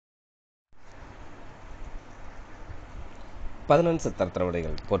பதினெண் சித்தர்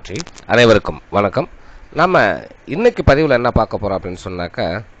போற்றி அனைவருக்கும் வணக்கம். நம்ம இன்னைக்கு பதிவில் என்ன பார்க்க போகிறோம் அப்படின்னு சொன்னாக்கா,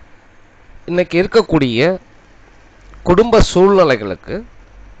 இன்னைக்கு இருக்கக்கூடிய குடும்ப சூழ்நிலைகளுக்கு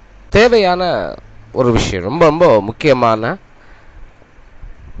தேவையான ஒரு விஷயம், ரொம்ப ரொம்ப முக்கியமான.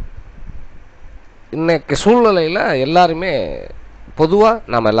 இன்னைக்கு சூழ்நிலையில் எல்லாருமே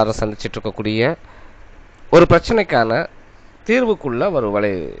பொதுவாக நாம் எல்லாரும் சந்திச்சுட்டு இருக்கக்கூடிய ஒரு பிரச்சனைக்கான தீர்வுக்குள்ள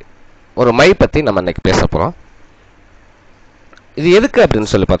ஒரு மை பற்றி நம்ம இன்னைக்கு பேச போகிறோம். இது எதுக்கு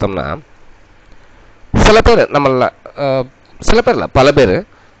அப்படின்னு சொல்லி பார்த்தோம்னா, சில பேர் இல்லை பல பேர்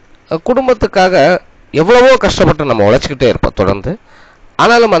குடும்பத்துக்காக எவ்வளவோ கஷ்டப்பட்டு நம்ம உழைச்சிக்கிட்டே இருப்போம் தொடர்ந்து.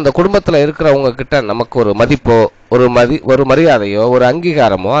 ஆனாலும் அந்த குடும்பத்தில் இருக்கிறவங்க கிட்ட நமக்கு ஒரு மதிப்போ ஒரு மரியாதையோ ஒரு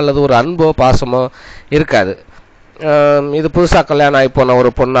அங்கீகாரமோ அல்லது ஒரு அன்போ பாசமோ இருக்காது. இது புதுசாக கல்யாணம் ஆகி போன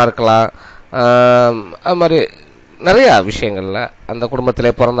ஒரு பொண்ணாக இருக்கலாம், அது மாதிரி நிறையா விஷயங்களில் அந்த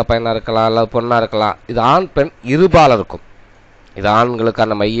குடும்பத்திலே பிறந்த பையனாக இருக்கலாம் அல்லது பொண்ணாக இருக்கலாம். இது ஆண் பெண் இருபாலர் இருக்கும். இது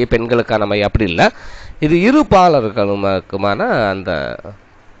ஆண்களுக்கான மைய பெண்களுக்கான மைய அப்படி இல்லை, இது இருபாலர்களுக்குமான அந்த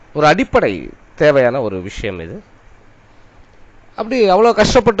ஒரு அடிப்படை தேவையான ஒரு விஷயம். இது அப்படி அவ்வளோ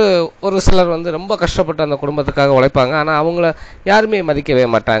கஷ்டப்பட்டு ஒரு சிலர் ரொம்ப கஷ்டப்பட்டு அந்த குடும்பத்துக்காக உழைப்பாங்க. ஆனால் அவங்கள யாருமே மதிக்கவே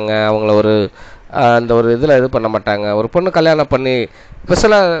மாட்டாங்க, அவங்கள அந்த ஒரு இதில் இது பண்ண மாட்டாங்க. ஒரு பொண்ணு கல்யாணம் பண்ணி இப்போ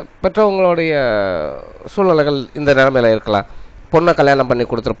சில பெற்றவங்களுடைய சூழ்நிலைகள் இந்த நிலைமையில் இருக்கலாம். பொண்ணை கல்யாணம் பண்ணி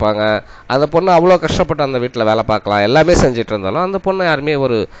கொடுத்துருப்பாங்க, அந்த பொண்ணு அவ்வளோ கஷ்டப்பட்டு அந்த வீட்டில் வேலை பார்க்கலாம், எல்லாமே செஞ்சுட்டு இருந்தாலும் அந்த பொண்ணை யாருமே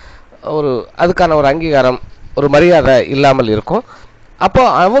ஒரு அதுக்கான ஒரு அங்கீகாரம் ஒரு மரியாதை இல்லாமல் இருக்கும். அப்போ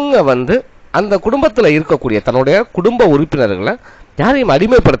அவங்க அந்த குடும்பத்தில் இருக்கக்கூடிய தன்னுடைய குடும்ப உறுப்பினர்களை யாரையும்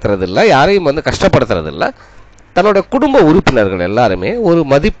அடிமைப்படுத்துறதில்லை, யாரையும் கஷ்டப்படுத்துறதில்லை. தன்னுடைய குடும்ப உறுப்பினர்கள் எல்லாருமே ஒரு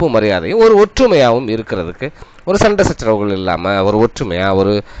மதிப்பு மரியாதையும் ஒரு ஒற்றுமையாகவும் இருக்கிறதுக்கு, ஒரு சண்டை சச்சரவுகள் இல்லாமல் ஒரு ஒற்றுமையாக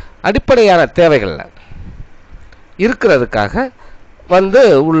ஒரு அடிப்படையான தேவைகளில் இருக்கிறதுக்காக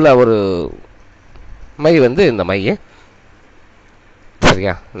உள்ள ஒரு மை இந்த மையை.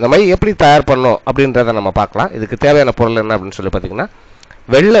 சரியா, இந்த மை எப்படி தயார் பண்ணோம் அப்படின்றத நம்ம பார்க்கலாம். இதுக்கு தேவையான பொருள் என்ன அப்படின்னு சொல்லி பார்த்தீங்கன்னா,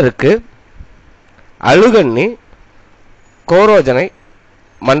 வெள்ளருக்கு, அழுகண்ணி, கோரோஜனை,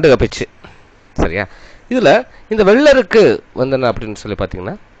 மண்டுக பிச்சு. சரியா, இதில் இந்த வெள்ளருக்கு என்ன அப்படின்னு சொல்லி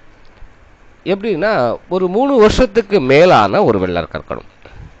பார்த்தீங்கன்னா, எப்படின்னா ஒரு 3 வருஷத்துக்கு மேலான ஒரு வெள்ளருக்கு இருக்கணும்.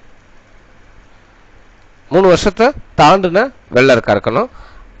 3 வருஷத்தை தாண்டின வெள்ளருக்கா இருக்கணும்.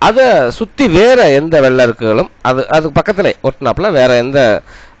 அதை சுற்றி வேற எந்த வெள்ளருக்குகளும் அது பக்கத்தில் ஒட்டினாப்புல வேற எந்த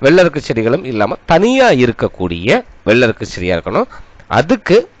வெள்ளருக்கு செடிகளும் இல்லாமல் தனியாக இருக்கக்கூடிய வெள்ளருக்கு செடியாக இருக்கணும்.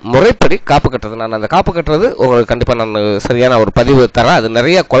 அதுக்கு முறைப்படி காப்பு கட்டுறது, நான் அந்த காப்பு கட்டுறது உங்களுக்கு கண்டிப்பாக நான் சரியான ஒரு பதிவு தரேன். அது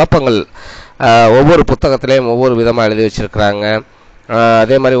நிறைய குழப்பங்கள் ஒவ்வொரு புத்தகத்திலையும் ஒவ்வொரு விதமாக எழுதி வச்சிருக்கிறாங்க.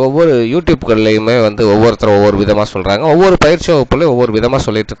 அதே மாதிரி ஒவ்வொரு யூடியூப்கள்லையுமே ஒவ்வொருத்தரும் ஒவ்வொரு விதமாக சொல்கிறாங்க, ஒவ்வொரு பயிற்சி வகுப்புலையும் ஒவ்வொரு விதமாக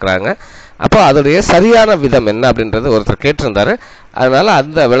சொல்லிட்டு இருக்கிறாங்க. அப்போ அதோடைய சரியான விதம் என்ன அப்படின்றது ஒருத்தர் கேட்டிருந்தாரு. அதனால்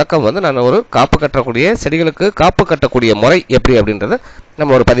அந்த விளக்கம் நான் ஒரு காப்பு கட்டக்கூடிய செடிகளுக்கு காப்பு கட்டக்கூடிய முறை எப்படி அப்படின்றத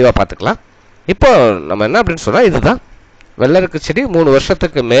நம்ம ஒரு பதிவாக பார்த்துக்கலாம். இப்போ நம்ம என்ன அப்படின்னு சொன்னால், இதுதான் வெள்ளருக்கு செடி. 3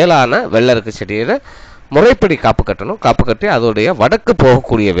 வருஷத்துக்கு மேலான வெள்ளருக்கு செடியில் முறைப்படி காப்பு கட்டணும். காப்பு கட்டி அதோடைய வடக்கு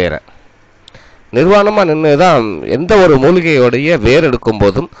போகக்கூடிய வேற நிர்வாணமாக நின்று தான் எந்த ஒரு மூலிகையோடைய வேர் எடுக்கும்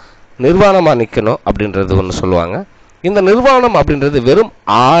போதும் நிர்வாணமாக நிற்கணும் அப்படின்றது ஒன்று சொல்லுவாங்க. இந்த நிர்வாணம் அப்படின்றது வெறும்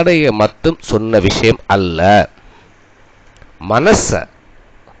ஆடையை மட்டும் சொன்ன விஷயம் அல்ல, மனச.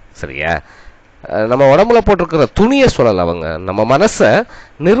 சரியா, நம்ம உடம்புல போட்டிருக்கிற துணியை சொல்லல அவங்க, நம்ம மனசை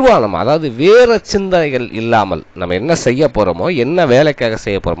நிர்வாணம், அதாவது வேற சிந்தனைகள் இல்லாமல் நம்ம என்ன செய்ய போறோமோ, என்ன வேலைக்காக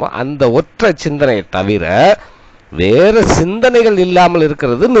செய்ய போறோமோ அந்த ஒற்றை சிந்தனையை தவிர வேற சிந்தனைகள் இல்லாமல்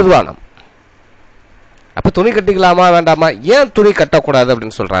இருக்கிறது நிர்வாணம். அப்போ துணி கட்டிக்கலாமா வேண்டாமா? ஏன் துணி கட்டக்கூடாது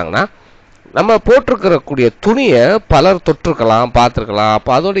அப்படின்னு சொல்கிறாங்கன்னா, நம்ம போட்டிருக்கிறக்கூடிய துணியை பலர் தொற்றுக்கலாம், பார்த்துருக்கலாம்.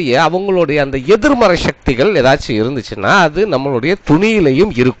 அப்போ அதோடைய அவங்களுடைய அந்த எதிர்மறை சக்திகள் ஏதாச்சும் இருந்துச்சுன்னா அது நம்மளுடைய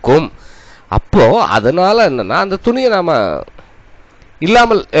துணியிலையும் இருக்கும். அப்போது அதனால் என்னென்னா, அந்த துணியை நாம்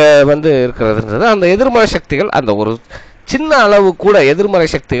இல்லாமல் இருக்கிறதுன்றது அந்த எதிர்மறை சக்திகள், அந்த ஒரு சின்ன அளவு கூட எதிர்மறை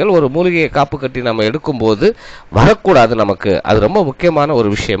சக்திகள் ஒரு மூலிகையை காப்பு கட்டி நம்ம எடுக்கும்போது வரக்கூடாது நமக்கு. அது ரொம்ப முக்கியமான ஒரு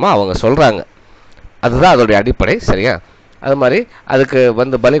விஷயமா அவங்க சொல்கிறாங்க. அதுதான் அதோடைய அடிப்படை. சரியா, அது மாதிரி அதுக்கு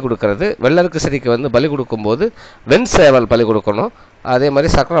பலி கொடுக்கறது, வெள்ளருக்கு செடிக்கு பலி கொடுக்கும்போது வெண்சேவல் பலி கொடுக்கணும். அதே மாதிரி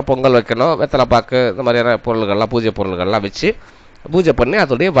சக்கரை பொங்கல் வைக்கணும், வெத்தலை பாக்கு, இந்த மாதிரியான பொருள்கள்லாம் பூஜை பொருள்கள்லாம் வச்சு பூஜை பண்ணி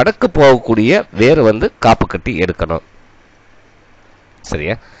அதோடைய வடக்கு போகக்கூடிய வேறு காப்பு கட்டி எடுக்கணும்.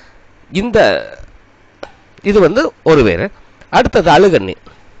 சரியா, இது ஒரு வேறு. அடுத்தது அழுகண்ணி.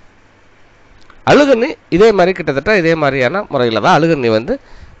 அழுகண்ணி இதே மாதிரி கிட்டத்தட்ட இதே மாதிரியான முறையில் தான் அழுகண்ணி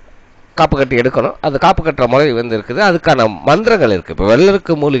காப்பு கட்டி எடுக்கணும். அது காப்பு கட்டுற முறை இருக்குது, அதுக்கான மந்திரங்கள் இருக்குது. இப்போ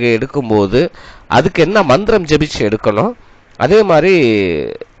வெள்ளருக்கு மூலிகை எடுக்கும்போது அதுக்கு என்ன மந்திரம் ஜபிச்சு எடுக்கணும். அதே மாதிரி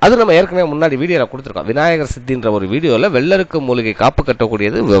அது நம்ம ஏற்கனவே முன்னாடி வீடியோவில் கொடுத்துருக்கோம். விநாயகர் சித்தின்ற ஒரு வீடியோவில் வெள்ளருக்கு மூலிகை காப்பு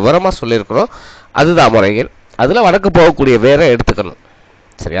கட்டக்கூடியது விவரமாக சொல்லியிருக்கிறோம். அதுதான் முறைகள். அதில் வடக்கு போகக்கூடிய வேரை எடுத்துக்கணும்.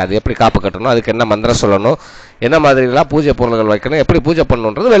 சரி, அது எப்படி காப்பு கட்டணும், அதுக்கு என்ன மந்திரம் சொல்லணும், என்ன மாதிரிலாம் பூஜை பொருள்கள் வைக்கணும், எப்படி பூஜை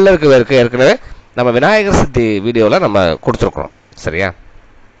பண்ணணுன்றது வெள்ளருக்கு வேருக்கு ஏற்கனவே நம்ம விநாயகர் சித்தி வீடியோவில் நம்ம கொடுத்துருக்குறோம். சரியா,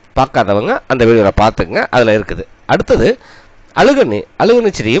 பார்க்காதவங்க அந்த வீடியோவில் பார்த்துக்குங்க, அதில் இருக்குது. அடுத்தது அழுகண்ணி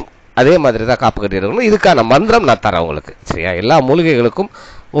செடியும் அதே மாதிரி தான் காப்பு கட்டி எடுக்கணும். இதுக்கான மந்திரம் நான் தரேன் உங்களுக்கு. சரியா, எல்லா மூலிகைகளுக்கும்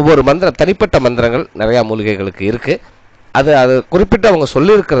ஒவ்வொரு மந்திரம், தனிப்பட்ட மந்திரங்கள் நிறையா மூலிகைகளுக்கு இருக்குது. அது குறிப்பிட்டு அவங்க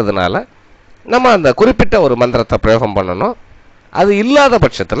சொல்லியிருக்கிறதுனால நம்ம அந்த குறிப்பிட்ட ஒரு மந்திரத்தை பிரயோகம் பண்ணணும். அது இல்லாத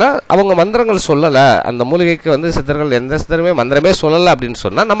பட்சத்தில் அவங்க மந்திரங்கள் சொல்லலை, அந்த மூலிகைக்கு வந்து சித்தர்கள் எந்த சித்தருமே மந்திரமே சொல்லலை அப்படின்னு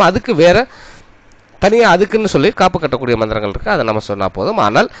சொன்னால் நம்ம அதுக்கு வேறு தனியாக அதுக்குன்னு சொல்லி காப்பு கட்டக்கூடிய மந்திரங்கள் இருக்குது, அதை நம்ம சொன்னால் போதும்.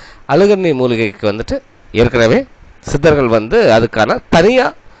 ஆனால் அழுகண்ணி மூலிகைக்கு வந்துட்டு ஏற்கனவே சித்தர்கள் வந்து அதுக்கான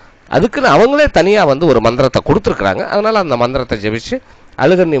தனியாக அதுக்குன்னு அவங்களே தனியாக வந்து ஒரு மந்திரத்தை கொடுத்துருக்குறாங்க. அதனால் அந்த மந்திரத்தை ஜெபிச்சு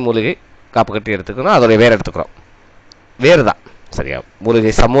அழுகண்ணி மூலிகை காப்பு கட்டி எடுத்துக்கணும். அதோடைய வேறு எடுத்துக்கிறோம், வேறு தான். சரியா,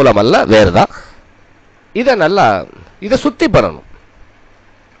 மூலிகை சமூலம் அல்ல, வேறு தான். இதை சுத்தி பண்ணணும்.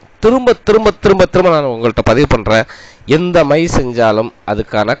 திரும்ப திரும்ப திரும்ப திரும்ப நான் உங்கள்கிட்ட பதிவு பண்ணுறேன், எந்த மை செஞ்சாலும்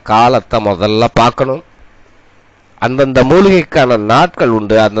அதுக்கான காலத்தை முதல்ல பார்க்கணும். அந்தந்த மூலிகைக்கான நாட்கள்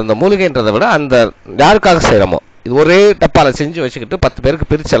உண்டு. அந்தந்த மூலிகைன்றதை விட அந்த யாருக்காக செய்கிறோமோ, இது ஒரே டப்பாவில் செஞ்சு வச்சுக்கிட்டு 10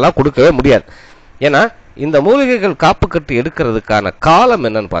 பேருக்கு பிரிச்செல்லாம் கொடுக்கவே முடியாது. ஏன்னா இந்த மூலிகைகள் காப்பு கட்டி எடுக்கிறதுக்கான காலம்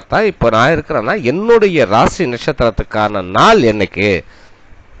என்னன்னு பார்த்தா, இப்போ நான் இருக்கிறேன்னா என்னுடைய ராசி நட்சத்திரத்துக்கான நாள் என்னைக்கு,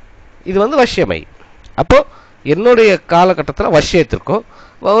 இது வந்து வசியமை. அப்போ என்னுடைய காலகட்டத்தில் வசியத்திற்கும்,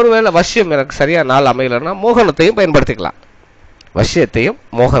 ஒருவேளை வசியம் எனக்கு சரியாக நாள் அமையலைன்னா மோகனத்தையும் பயன்படுத்திக்கலாம். வசியத்தையும்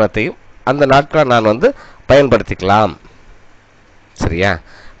மோகனத்தையும் அந்த நாட்களை நான் வந்து பயன்படுத்திக்கலாம். சரியா,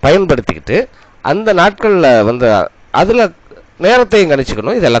 பயன்படுத்திக்கிட்டு அந்த நாட்களில் வந்து அதில் நேரத்தையும்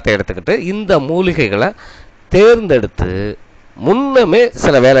கணிச்சுக்கணும். இது எல்லாத்தையும் எடுத்துக்கிட்டு இந்த மூலிகைகளை தேர்ந்தெடுத்து முன்னமே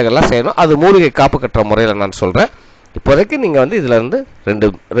சில வேலைகள்லாம் செய்யணும். அது மூலிகை காப்பு கட்டுற முறையில் நான் சொல்கிறேன். இப்போதைக்கு நீங்கள் வந்து இதில் இருந்து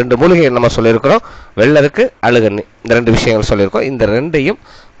ரெண்டு மூலிகை நம்ம சொல்லியிருக்கிறோம், வெள்ளருக்கு அழுகண்ணி, இந்த 2 விஷயங்கள் சொல்லியிருக்கோம். இந்த 2ஐயும்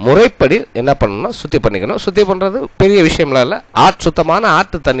முறைப்படி என்ன பண்ணணும்னா சுத்தி பண்ணிக்கணும். சுத்தி பண்ணுறது பெரிய விஷயம்லாம் இல்லை, சுத்தமான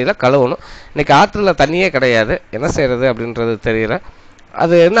ஆற்று தண்ணியில் கழுவணும். இன்றைக்கி ஆற்றுல தண்ணியே கிடையாது, என்ன செய்கிறது அப்படின்றது தெரியல.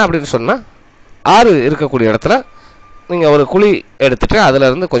 அது என்ன அப்படின்னு சொன்னால், ஆறு இருக்கக்கூடிய இடத்துல நீங்கள் ஒரு குழி எடுத்துகிட்டு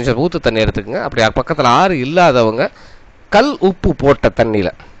அதிலேருந்து கொஞ்சம் ஊற்று தண்ணி எடுத்துக்கோங்க. அப்படி பக்கத்தில் ஆறு இல்லாதவங்க கல் உப்பு போட்ட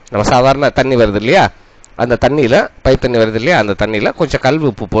தண்ணியில், நம்ம சாதாரண தண்ணி வருது இல்லையா, அந்த தண்ணியில் பைப் தண்ணி வருது இல்லையா, அந்த தண்ணியில் கொஞ்சம் கல்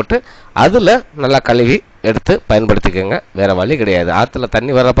உப்பு போட்டு அதில் நல்லா கழுவி எடுத்து பயன்படுத்திக்கோங்க. வேறு வழி கிடையாது. ஆற்றுல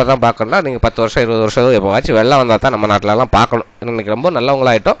தண்ணி வர்றப்ப தான் பார்க்கணும்னா நீங்கள் 10 வருஷம் 20 வருஷம் எப்போவாச்சும் வெள்ளம் வந்தால் தான் நம்ம நாட்டிலலாம் பார்க்கணும். இன்றைக்கி ரொம்ப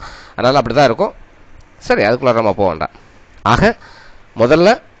நல்லவங்களாயிட்டோம், அதனால் அப்படி தான் இருக்கும். சரி, அதுக்குள்ளே நம்ம போக வேண்டாம். ஆக முதல்ல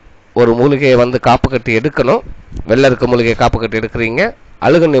ஒரு மூலிகையை வந்து காப்பு கட்டி எடுக்கணும். வெள்ளருக்கு மூலிகையை காப்பு கட்டி எடுக்கிறீங்க,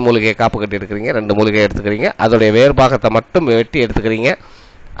 அழுகண்ணி மூலிகையை காப்பு கட்டி எடுக்கிறீங்க, 2 மூலிகையை எடுத்துக்கிறீங்க. அதோடைய வேறுபாகத்தை மட்டும் வெட்டி எடுத்துக்கிறீங்க.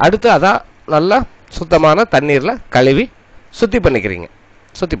 அடுத்து அதான் நல்லா சுத்தமான தண்ணீரில் கழுவி சுத்தி பண்ணிக்கிறீங்க.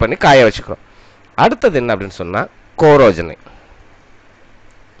 சுத்தி பண்ணி காய வச்சுக்கிறோம். அடுத்தது என்ன அப்படின்னு சொன்னால்,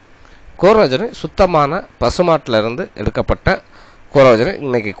 கோரோஜனை சுத்தமான பசுமாட்டில் இருந்து எடுக்கப்பட்ட கோரோஜனை.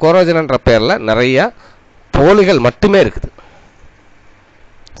 இன்னைக்கு கோரோஜனன்ற பேரில் நிறையா போலிகள் மட்டுமே இருக்குது.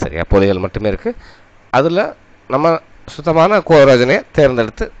 சரியா, போலிகள் மட்டுமே இருக்குது. அதில் நம்ம சுத்தமான கோரோஜனையை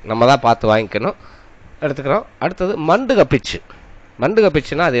தேர்ந்தெடுத்து நம்ம தான் பார்த்து வாங்கிக்கணும், எடுத்துக்கிறோம். அடுத்தது மண்டுக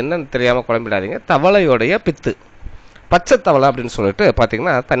பிச்சுன்னா அது என்னன்னு தெரியாமல் குழம்பிடாதீங்க. தவளையோடைய பித்து, பச்சை தவளை அப்படின்னு சொல்லிட்டு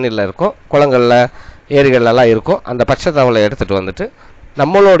பார்த்திங்கன்னா தண்ணியில் இருக்கும், குளங்களில் ஏரிகள்லாம் இருக்கும். அந்த பச்சை தவளை எடுத்துகிட்டு வந்துட்டு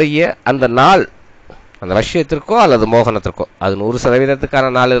நம்மளுடைய அந்த நாள், அந்த வசியத்திற்கோ அல்லது மோகனத்திற்கோ, அது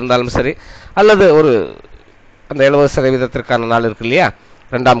 100% நாள் இருந்தாலும் சரி, அல்லது ஒரு அந்த 70% நாள் இருக்கு இல்லையா,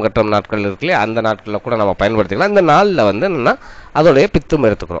 2ஆம் கட்டம் நாட்கள் இருக்கு இல்லையா, அந்த நாட்களில் கூட நம்ம பயன்படுத்திக்கலாம். இந்த நாளில் வந்து என்னென்னா அதோடைய பித்தும்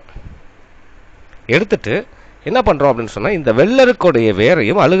எடுத்துக்கிறோம். எடுத்துட்டு என்ன பண்ணுறோம் அப்படின்னு சொன்னால், இந்த வெள்ளருக்குடைய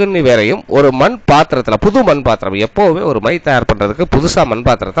வேரையும் அழுகண்ணி வேரையும் ஒரு மண் பாத்திரத்தில், புது மண் பாத்திரம், எப்போவுமே ஒரு மை தயார் பண்ணுறதுக்கு புதுசாக மண்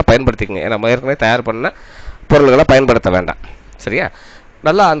பாத்திரத்தை பயன்படுத்திக்கங்க. ஏன்னா ஏற்கனவே தயார் பண்ண பொருள்களை பயன்படுத்த வேண்டாம். சரியா,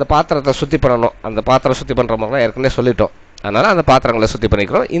 நல்லா அந்த பாத்திரத்தை சுத்தி பண்ணணும். அந்த பாத்திரம் சுத்தி பண்ணுற மாதிரிலாம் ஏற்கனவே சொல்லிட்டோம். அதனால் அந்த பாத்திரங்களை சுத்தி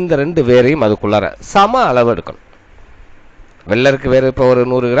பண்ணிக்கிறோம். இந்த 2 வேரையும் அதுக்குள்ளார சம அளவு எடுக்கணும். வெள்ளருக்கு வேறு இப்போ ஒரு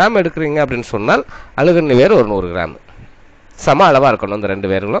 100 கிராம் எடுக்கிறீங்க அப்படின்னு சொன்னால் அழுகண்ணி வேறு ஒரு 100 கிராம், சம அளவாக இருக்கணும் இந்த 2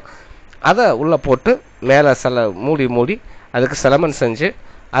 வேர்களும். அதை உள்ளே போட்டு மேலே மூடி அதுக்கு செலமன் செஞ்சு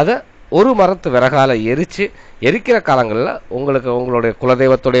அதை ஒரு மரத்து விறகால எரிக்கிற காலங்களில் உங்களுடைய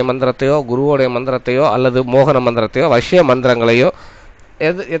குலதெய்வத்துடைய மந்திரத்தையோ, குருவோடைய மந்திரத்தையோ, அல்லது மோகன மந்திரத்தையோ, வசிய மந்திரங்களையோ,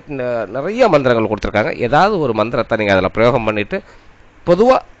 நிறைய மந்திரங்கள் கொடுத்துருக்காங்க. ஏதாவது ஒரு மந்திரத்தை நீங்கள் அதில் பிரயோகம் பண்ணிவிட்டு,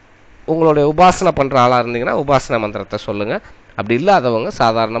 பொதுவாக உங்களுடைய உபாசனை பண்ணுற ஆளாக இருந்தீங்கன்னா உபாசனை மந்திரத்தை சொல்லுங்கள். அப்படி இல்லாதவங்க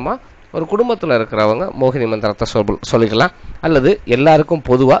சாதாரணமாக ஒரு குடும்பத்தில் இருக்கிறவங்க மோகினி மந்திரத்தை சொல்லிக்கலாம், அல்லது எல்லாருக்கும்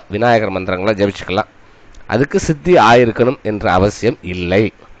பொதுவாக விநாயகர் மந்திரங்களை ஜபிச்சுக்கலாம். அதுக்கு சித்தி ஆயிருக்கணும் என்ற அவசியம் இல்லை.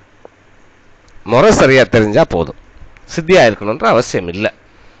 முறை சரியாக தெரிஞ்சால் போதும், சித்தி ஆயிருக்கணுன்ற அவசியம் இல்லை.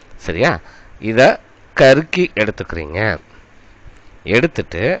 சரியா, இதை கருக்கி எடுத்துக்கிறீங்க.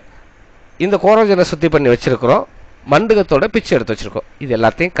 எடுத்துட்டு இந்த கோரோஜனை சுத்தி பண்ணி வச்சிருக்கிறோம், மண்டுகத்தோட பிச்சு எடுத்து வச்சிருக்கோம். இது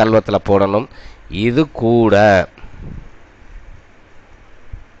எல்லாத்தையும் கல்வத்தில் போடணும். இது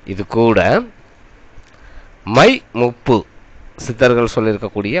கூட மை முப்பு, சித்தர்கள்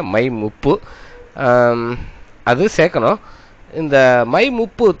சொல்லியிருக்கக்கூடிய மை முப்பு அது சேர்க்கணும். இந்த மை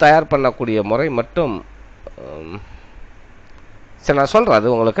முப்பு தயார் பண்ணக்கூடிய முறை மட்டும் சரி நான் சொல்கிறேன்,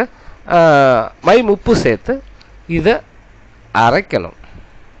 அது உங்களுக்கு. மை முப்பு சேர்த்து இதை அரைக்கணும்.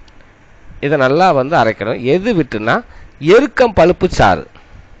 இதை நல்லா அரைக்கணும். எது விட்டுனா எருக்கம் பழுப்பு சாறு.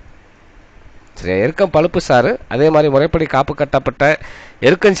 சரி, எருக்கம் பழுப்பு சாறு அதே மாதிரி முறைப்படி காப்பு கட்டப்பட்ட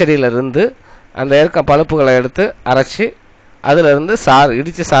எருக்கஞ்செடியிலிருந்து அந்த எருக்கம் பழுப்புகளை எடுத்து அரைச்சி அதிலிருந்து சாறு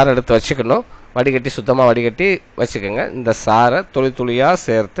இடித்து சாறு எடுத்து வச்சுக்கணும். வடிகட்டி சுத்தமாக வடிகட்டி வச்சுக்கோங்க. இந்த சாறை துளி துளியாக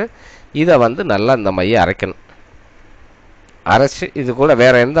சேர்த்து இதை நல்லா இந்த மையை அரைக்கணும். அரைச்சி இது கூட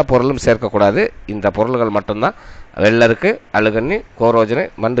வேறு எந்த பொருளும் சேர்க்கக்கூடாது. இந்த பொருள்கள் மட்டும்தான்: வெள்ளருக்கு, அழுகண்ணி, கோரோஜனை,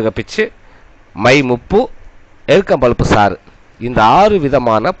 மண்டுக பிச்சு, மை முப்பு, எருக்கம்பழுப்பு சாறு. இந்த 6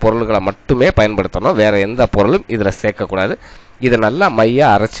 விதமான பொருள்களை மட்டுமே பயன்படுத்தணும். வேறு எந்த பொருளும் இதில் சேர்க்கக்கூடாது. இதை நல்லா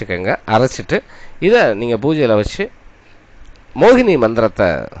மையாக அரைச்சிக்கோங்க. அரைச்சிட்டு இதை நீங்கள் பூஜையில் வச்சு மோகினி மந்திரத்தை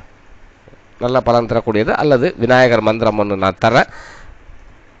நல்லா பலன் தரக்கூடியது, அல்லது விநாயகர் மந்திரம் ஒன்று நான் தரேன்.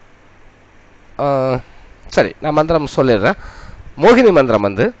 சரி, நான் மந்திரம் சொல்லிடுறேன். மோகினி மந்திரம்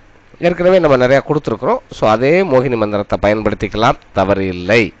ஏற்கனவே நம்ம நிறையா கொடுத்துருக்குறோம். ஸோ அதே மோகினி மந்திரத்தை பயன்படுத்திக்கலாம், தவறு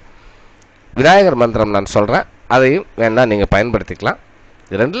இல்லை. விநாயகர் மந்திரம் நான் சொல்கிறேன், அதையும் வேண்டாம் நீங்கள் பயன்படுத்திக்கலாம்.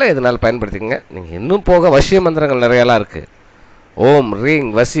 இது ரெண்டில் எதுனாலும் பயன்படுத்திக்கங்க. நீங்கள் இன்னும் போக வசிய மந்திரங்கள் நிறையலாம் இருக்குது. ஓம் ரீங்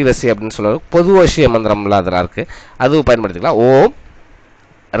வசி வசி அப்படின்னு சொல்லுவாங்க. பொது வசிய மந்திரம்லாம் அதெல்லாம் இருக்குது, அதுவும் பயன்படுத்திக்கலாம். ஓம்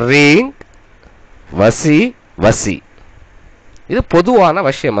ரீங் வசி வசி, இது பொதுவான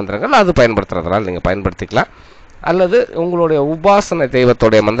வசிய மந்திரங்கள், அது பயன்படுத்துறதுனால நீங்கள் பயன்படுத்திக்கலாம். அல்லது உங்களுடைய உபாசனை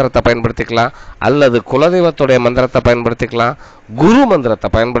தெய்வத்துடைய மந்திரத்தை பயன்படுத்திக்கலாம், அல்லது குலதெய்வத்துடைய மந்திரத்தை பயன்படுத்திக்கலாம், குரு மந்திரத்தை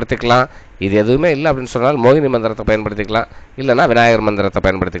பயன்படுத்திக்கலாம். இது எதுவுமே இல்லை அப்படின்னு சொன்னால் மோகினி மந்திரத்தை பயன்படுத்திக்கலாம், இல்லைன்னா விநாயகர் மந்திரத்தை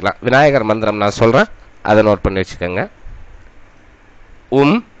பயன்படுத்திக்கலாம். விநாயகர் மந்திரம் நான் சொல்கிறேன், அதை நோட் பண்ணி வச்சுக்கோங்க.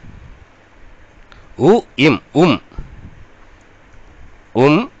 உம் உ இம் உம்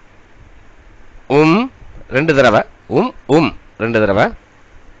உம் உம் 2 தடவை, உம் உம் 2 தடவை,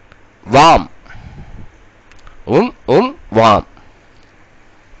 வாம் உம் வாம்.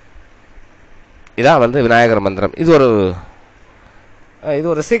 இதான் விநாயகர் மந்திரம். இது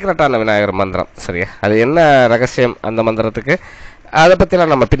ஒரு சீக்ரெட்டான விநாயகர் மந்திரம். சரியா, அது என்ன ரகசியம் அந்த மந்திரத்துக்கு, அதை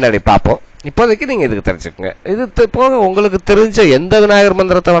பற்றிலாம் நம்ம பின்னாடி பார்ப்போம். இப்போதைக்கு நீங்கள் இதுக்கு தெரிஞ்சுக்கோங்க. இது போக உங்களுக்கு தெரிஞ்ச எந்த விநாயகர்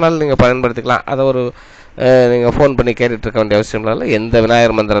மந்திரத்தை வேணாலும் நீங்கள் பயன்படுத்திக்கலாம். அதை நீங்கள் ஃபோன் பண்ணி கேட்டுட்டு இருக்க வேண்டிய அவசியம் இல்லை. எந்த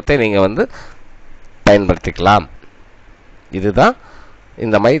விநாயகர் மந்திரத்தை நீங்கள் பயன்படுத்திக்கலாம். இதுதான்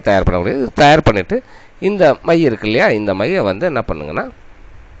இந்த மை தயார் பண்ணக்கூடியது. தயார் பண்ணிவிட்டு இந்த மை இருக்கு இல்லையா, இந்த மையை என்ன பண்ணுங்கன்னா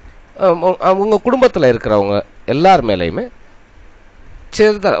உங்கள் குடும்பத்தில் இருக்கிறவங்க எல்லார் மேலேயுமே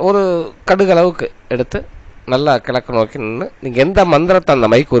சிறிதாக ஒரு கடுகளவுக்கு எடுத்து நல்லா கிழக்கு நோக்கி நின்று நீங்கள் எந்த மந்திரத்தை அந்த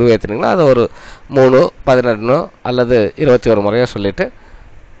மைக்கு உருவேற்றினீங்களோ அதை ஒரு 3, 11 அல்லது 21 முறையாக சொல்லிவிட்டு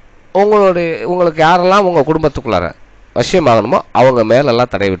உங்களுக்கு யாரெல்லாம் உங்கள் குடும்பத்துக்குள்ளார வசியமாகணுமோ அவங்க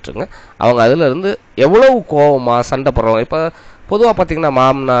மேலெல்லாம் தடை விட்டுருங்க. அவங்க அதிலிருந்து எவ்வளவு கோபமாக சண்டை போடுறவங்க, இப்போ பொதுவாக பார்த்திங்கன்னா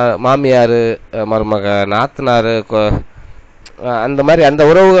மாமியார், மருமக, நாத்தனார், அந்த மாதிரி அந்த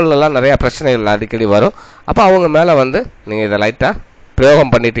உறவுகள்லாம் நிறையா பிரச்சனைகள் அடிக்கடி வரும். அப்போ அவங்க மேலே நீங்கள் இதை லைட்டாக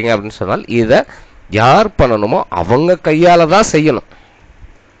பிரயோகம் பண்ணிட்டீங்க அப்படின்னு சொன்னால் இதை யார் பண்ணணுமோ அவங்க கையால் தான் செய்யணும்.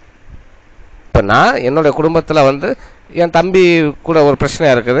 இப்போ நான் என்னுடைய குடும்பத்தில் என் தம்பி கூட ஒரு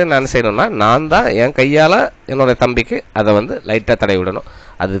பிரச்சனையாக இருக்குது, நான் செய்யணும்னா நான் தான் என் கையால் என்னுடைய தம்பிக்கு அதை லைட்டாக தடை விடணும்.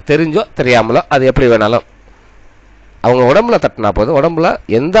 அது தெரிஞ்சோ தெரியாமலோ அது எப்படி வேணாலும், அவங்க உடம்புல தட்டினா போதும், உடம்புல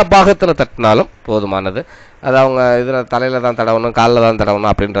எந்த பாகத்தில் தட்டினாலும் போதுமானது. அது அவங்க இதில் தலையில் தான் தடவணும், காலில் தான்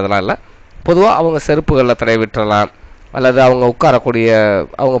தடவணும் அப்படின்றதெல்லாம் இல்லை. பொதுவாக அவங்க செருப்புகளில் தடை விட்டுறலாம், அல்லது அவங்க உட்காரக்கூடிய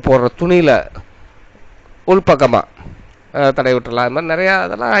அவங்க போடுற துணியில் உள்பக்கமாக தடை விட்டுறலாம். அது மாதிரி நிறையா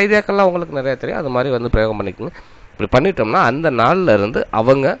அதெல்லாம் ஐடியாக்கள்லாம் உங்களுக்கு நிறையா தெரியும். அது மாதிரி பிரயோகம் பண்ணிக்கோங்க. இப்படி பண்ணிட்டோம்னா அந்த நாளில் இருந்து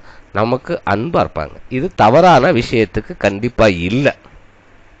அவங்க நமக்கு அன்பாக இருப்பாங்க. இது தவறான விஷயத்துக்கு கண்டிப்பாக இல்லை.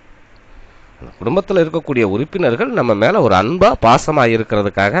 குடும்பத்தில் இருக்கக்கூடிய உறுப்பினர்கள் நம்ம மேலே ஒரு அன்பாக பாசமாக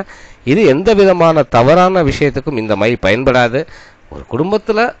இருக்கிறதுக்காக இது எந்த விதமான தவறான விஷயத்துக்கும் இந்த மை பயன்படாது. ஒரு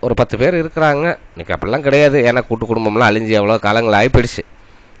குடும்பத்தில் ஒரு 10 பேர் இருக்கிறாங்க, இன்றைக்கி அப்படிலாம் கிடையாது. ஏன்னா கூட்டு குடும்பம்லாம் அழிஞ்சு எவ்வளோ காலங்கள் ஆகிப்போயிடுச்சு.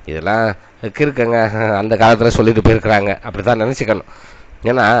 இதெல்லாம் இருக்குங்க, அந்த காலத்தில் சொல்லிட்டு போயிருக்கிறாங்க, அப்படி தான் நினச்சிக்கணும்.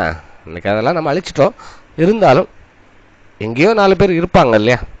 ஏன்னா இன்றைக்கி அதெல்லாம் நம்ம அழிச்சிட்டோம். இருந்தாலும் எங்கேயோ 4 பேர் இருப்பாங்க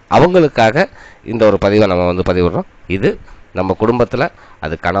இல்லையா, அவங்களுக்காக இந்த ஒரு பதிவை நம்ம பதிவிடுறோம். இது நம்ம குடும்பத்தில்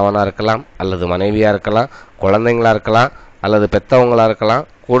அது கணவனாக இருக்கலாம், அல்லது மனைவியாக இருக்கலாம், குழந்தைங்களாக இருக்கலாம், அல்லது பெற்றவங்களாக இருக்கலாம்,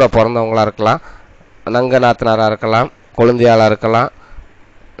 கூட பிறந்தவங்களாக இருக்கலாம், நங்க நாத்தனாராக இருக்கலாம், குழந்தையாளாக இருக்கலாம்,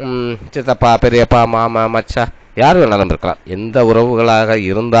 சித்தப்பா, பெரியப்பா, மாமா, மச்சா, யார் வேணாலும் இருக்கலாம். எந்த உறவுகளாக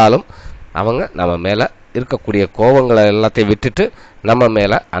இருந்தாலும் அவங்க நம்ம மேலே இருக்கக்கூடிய கோபங்களை எல்லாத்தையும் விட்டுட்டு நம்ம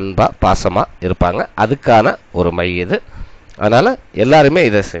மேலே அன்பாக பாசமாக இருப்பாங்க. அதுக்கான ஒரு மை இது. அதனால் எல்லாருமே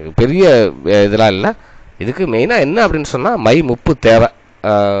இதை பெரிய இதெல்லாம் இல்லை. இதுக்கு மெயினாக என்ன அப்படின்னு சொன்னால் மை முப்பு தேவை.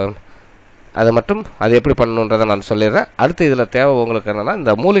 அது மட்டும் அது எப்படி பண்ணணுன்றதை நான் சொல்லிடுறேன். அடுத்து இதில் தேவை உங்களுக்கு என்னென்னா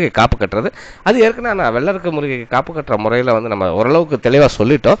இந்த மூலிகை காப்பு கட்டுறது. அது ஏற்கனவே நான் வெள்ளருக்கு மூலிகை காப்பு கட்டுற முறையில் நம்ம ஓரளவுக்கு தெளிவாக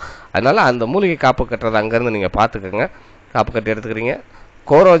சொல்லிட்டோம். அதனால் அந்த மூலிகை காப்பு கட்டுறது அங்கேருந்து நீங்கள் பார்த்துக்கோங்க. காப்பு கட்டி எடுத்துக்கிறீங்க.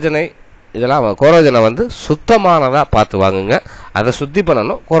 கோரோஜனை இதெல்லாம் கோரோஜனை சுத்தமானதாக பார்த்து வாங்குங்க. அதை சுத்தி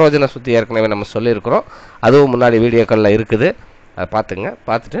பண்ணணும். கோரோஜனை சுற்றி ஏற்கனவே நம்ம சொல்லியிருக்கிறோம். அதுவும் முன்னாடி வீடியோக்களில் இருக்குது. அதை பார்த்துங்க.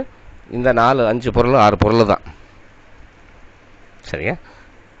 பார்த்துட்டு இந்த 4, 5 பொருள் 6 பொருள் தான், சரியா?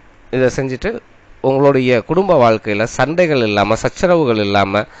 இதை செஞ்சுட்டு உங்களுடைய குடும்ப வாழ்க்கையில் சண்டைகள் இல்லாமல், சச்சரவுகள்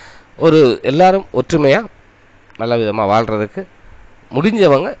இல்லாமல், ஒரு எல்லாரும் ஒற்றுமையாக நல்ல விதமாக வாழ்கிறதுக்கு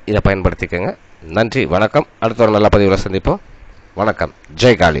முடிஞ்சவங்க இதை பயன்படுத்திக்கோங்க. நன்றி, வணக்கம். அடுத்த ஒரு நல்ல பதிவில் சந்திப்போம். வணக்கம்.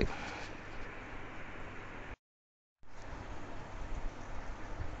 ஜெய் காளி.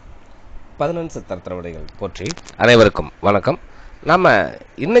 பதினெண் சித்தர் திருவடிகள் போற்றி. அனைவருக்கும் வணக்கம். நம்ம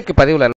இன்னைக்கு பதிவில்